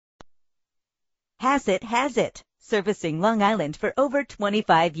Hassett has it, servicing Long Island for over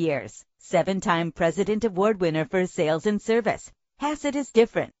 25 years. 7-time President Award winner for sales and service. Hassett is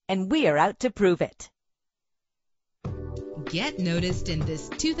different, and we are out to prove it. Get noticed in this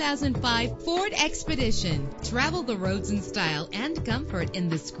 2005 Ford Expedition. Travel the roads in style and comfort in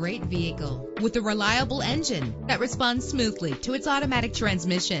this great vehicle. With a reliable engine that responds smoothly to its automatic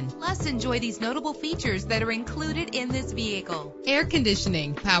transmission. Plus, enjoy these notable features that are included in this vehicle: air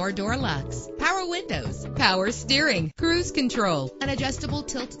conditioning, power door locks, power windows, power steering, cruise control, an adjustable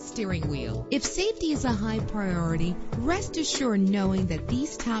tilt steering wheel. If safety is a high priority, rest assured knowing that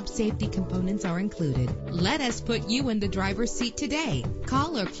these top safety components are included. Let us put you in the driver's seat today.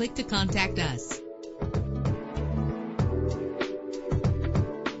 Call or click to contact us.